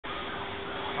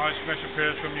Hi, smash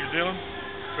repairs from New Zealand.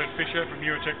 Brett Fisher from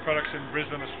Eurotech Products in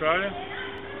Brisbane, Australia.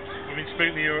 We've been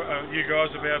speaking to you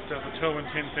guys about the Telwin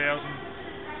 10,000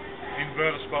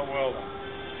 inverter spot welder.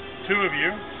 Two of you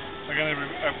are going to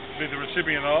be the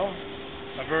recipient of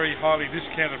a very highly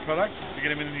discounted product to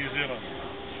get them into New Zealand.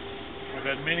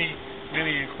 We've had many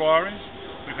inquiries.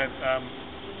 We've had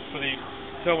for the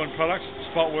Telwin products,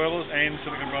 spot welders and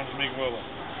silicon bronze MIG welder.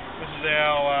 This is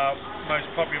our most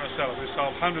popular seller. We've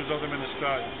sold hundreds of them in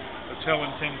Australia. The Telwin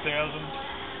 10,000,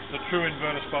 the true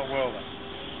inverter spot welder.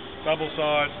 Double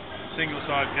side, single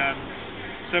side gun,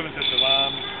 7 sets of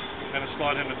arms, and a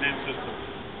slide hammer dent system.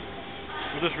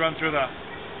 We'll just run through how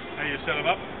you set them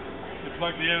up. You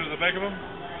plug the end of the back of them,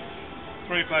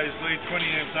 3-phase lead, 20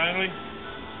 amps only.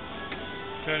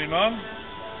 Turn him on.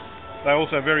 They're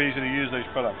also very easy to use, these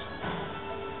products.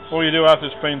 All you do after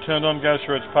it's been turned on, goes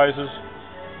through its paces.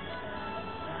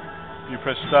 You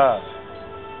press start.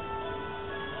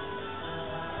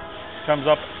 Comes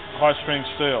up high strength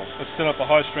steel. Let's set up a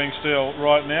high strength steel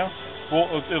right now. Well,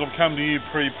 it'll come to you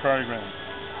pre-programmed.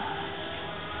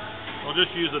 I'll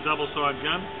just use a double side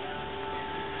gun.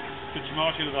 Fits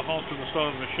nicely to the holster on the side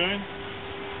of the machine.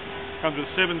 Comes with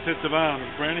 7 sets of arms.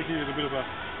 Brandy, give you a bit of a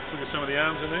look at some of the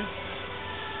arms in there.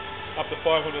 Up to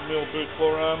 500mm boot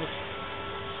floor arms.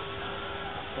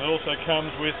 It also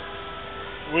comes with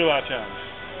wheel arch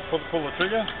arms. Pull the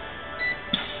trigger,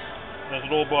 does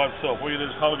it all by itself. All you do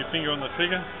is hold your finger on the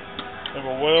trigger, it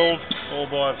will weld all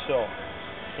by itself.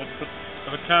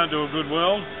 If it can't do a good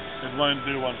weld, it won't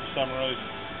do one for some reason.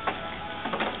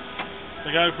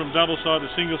 They go from double side to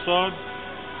single side.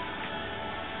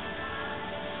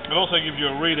 It also gives you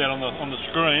a readout on the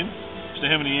screen as to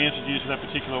how many amps it uses for that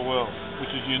particular weld,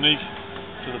 which is unique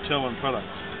to the Telwin product.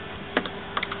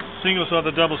 Single side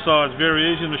to double side is very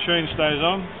easy, the machine stays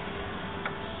on.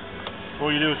 All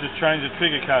you do is just change the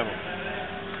trigger cable.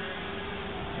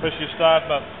 Press your start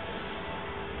button.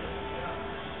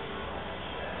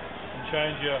 And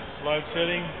change your load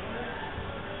setting.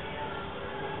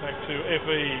 Back to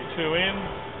FE2N.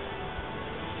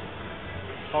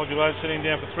 Hold your load setting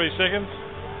down for 3 seconds.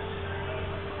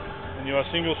 And you are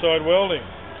single side welding.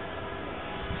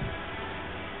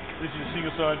 This is a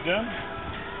single side gun.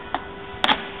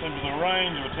 Comes with a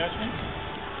range of attachments.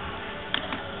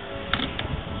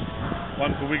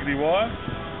 One for wiggly wire,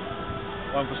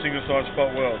 one for single side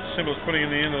spot weld. Simple as putting in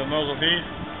the end of the nozzle here,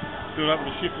 do it up with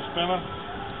a shifter spanner,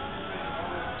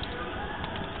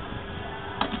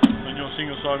 and your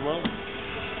single side weld.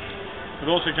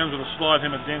 It also comes with a slide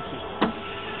hammer dent system.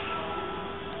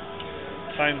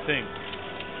 Same thing.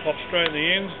 Pop straight in the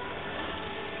end,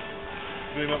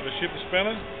 do him up with a shifter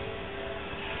spanner.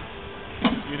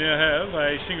 You now have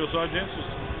a single side dent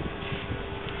system.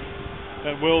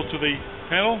 That welds to the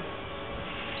panel.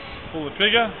 Pull the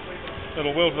trigger,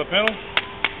 it'll weld to the panel,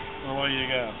 and away you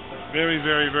go. Very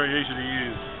easy to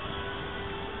use.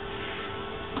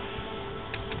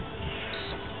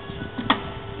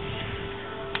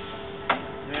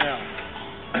 Now,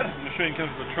 the machine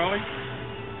comes with a trolley,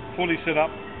 fully set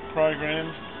up,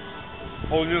 programmed.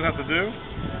 All you'll have to do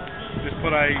is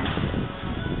put a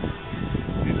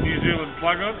New Zealand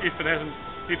plug on. If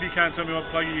you can't tell me what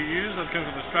plug you use, that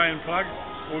comes with an Australian plug.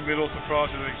 All the metal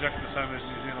prices are exactly the same as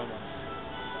New Zealand ones.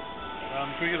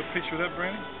 Can we get a picture of that,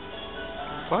 Brandy?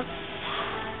 What?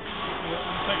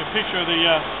 Take a picture of the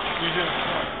New Zealand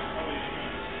plug.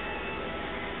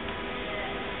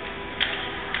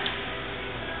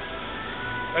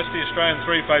 That's the Australian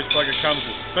 3-phase plug it comes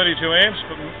with. 32 amps,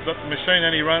 but the machine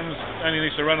only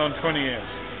needs to run on 20 amps.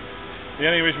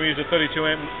 The only reason we use the 32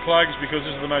 amp plugs is because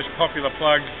this is the most popular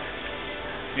plug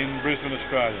in Brisbane,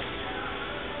 Australia.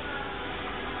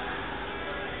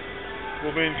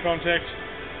 We'll be in contact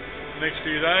the next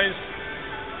few days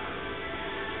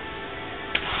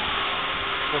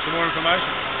for some more information.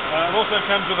 It also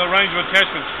comes with a range of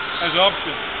attachments as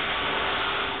options.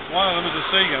 One of them is a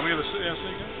C gun. We have a C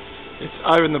gun? It's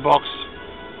over in the box.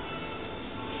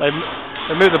 They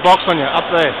moved the box on you, up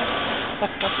there.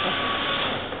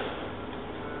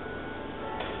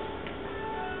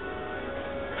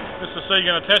 This is a C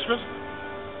gun attachment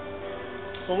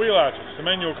for wheel arches, the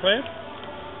manual clamp.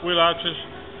 Wheel arches,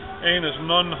 and there's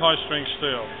non-high strength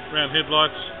steel around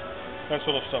headlights, that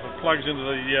sort of stuff. It plugs into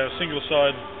the single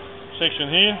side section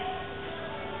here.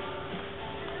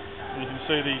 You can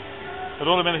see it's got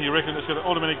an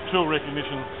automatic tool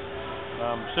recognition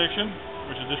section,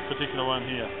 which is this particular one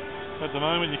here. At the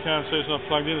moment you can't see it's not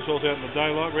plugged in, it's also out in the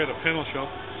daylight. We're at a panel shop,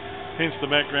 hence the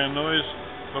background noise,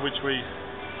 for which we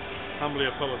humbly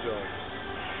apologise.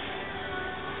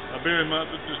 Bear in mind,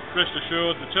 just rest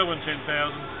assured, the Telwin 10,000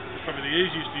 is probably the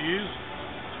easiest to use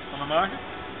on the market.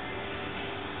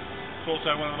 It's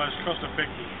also one of the most cost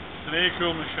effective. It's an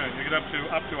air-cooled machine. You get up to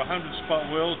 100 spot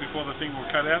welds before the thing will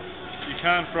cut out. You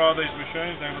can't fry these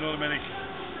machines. They have an automatic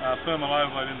thermal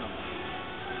overload in them,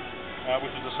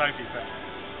 which is a safety factor.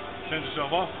 Turns yourself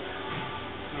off.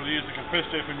 You'll use the compressed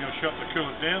air from your shop to cool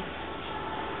it down.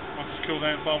 Once it's cooled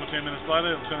down 5 or 10 minutes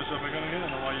later, it'll turn itself back on again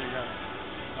and away you go.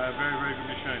 Very, very good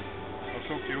machine. I'll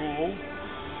talk to you all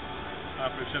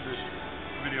after we've sent this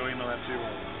video email out to you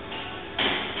all.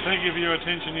 Thank you for your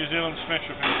attention, New Zealand. Smash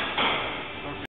your finger.